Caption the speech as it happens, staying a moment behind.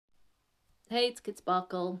Hey, it's Kid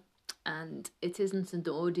Sparkle, and it isn't an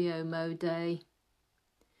audio mo day,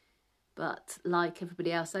 but like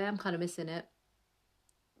everybody else, I am kind of missing it.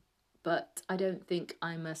 But I don't think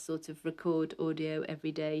I'm a sort of record audio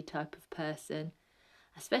every day type of person,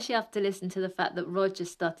 especially after listening to the fact that Roger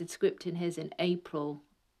started scripting his in April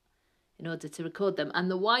in order to record them.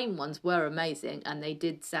 And the wine ones were amazing, and they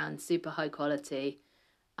did sound super high quality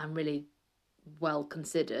and really well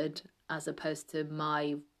considered, as opposed to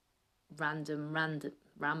my random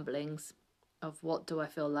ramblings of what do I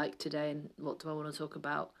feel like today and what do I want to talk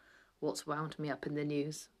about, what's wound me up in the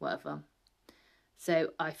news, whatever. So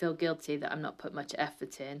I feel guilty that I'm not put much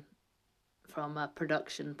effort in from a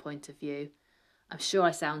production point of view. I'm sure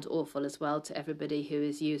I sound awful as well to everybody who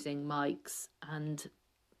is using mics and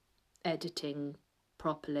editing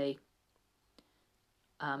properly.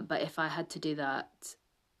 But if I had to do that,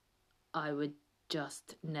 I would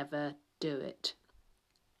just never do it.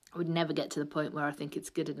 I would never get to the point where I think it's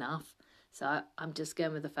good enough. So I'm just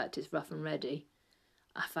going with the fact it's rough and ready.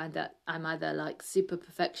 I find that I'm either like super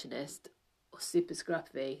perfectionist or super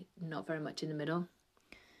scrappy, not very much in the middle.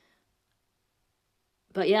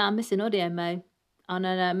 But yeah, I'm missing audio mo. On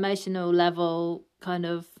an emotional level, kind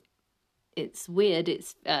of, it's weird.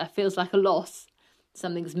 It feels like a loss.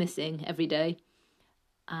 Something's missing every day.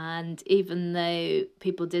 And even though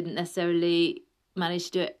people didn't necessarily manage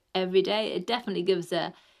to do it every day, it definitely gives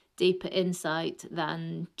a deeper insight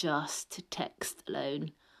than just text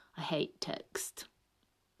alone. I hate text,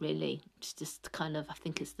 really. It's just kind of, I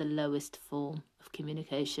think it's the lowest form of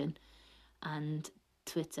communication. And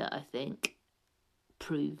Twitter, I think,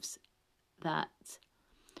 proves that.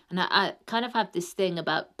 And I kind of have this thing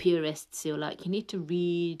about purists who are like, you need to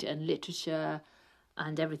read and literature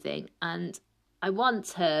and everything. And I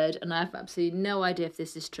once heard, and I have absolutely no idea if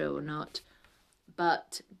this is true or not,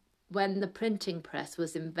 but when the printing press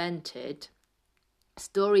was invented,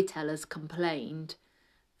 storytellers complained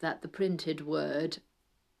that the printed word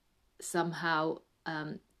somehow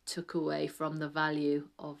took away from the value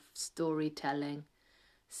of storytelling.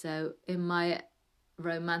 So in my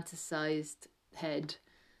romanticized head,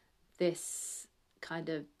 this kind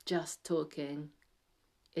of just talking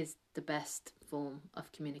is the best form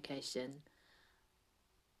of communication.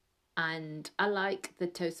 And I like the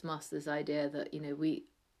Toastmasters idea that, we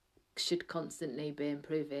should constantly be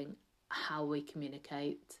improving how we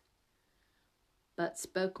communicate. But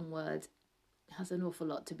spoken word has an awful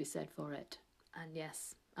lot to be said for it. And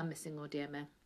yes, I'm missing audio mo.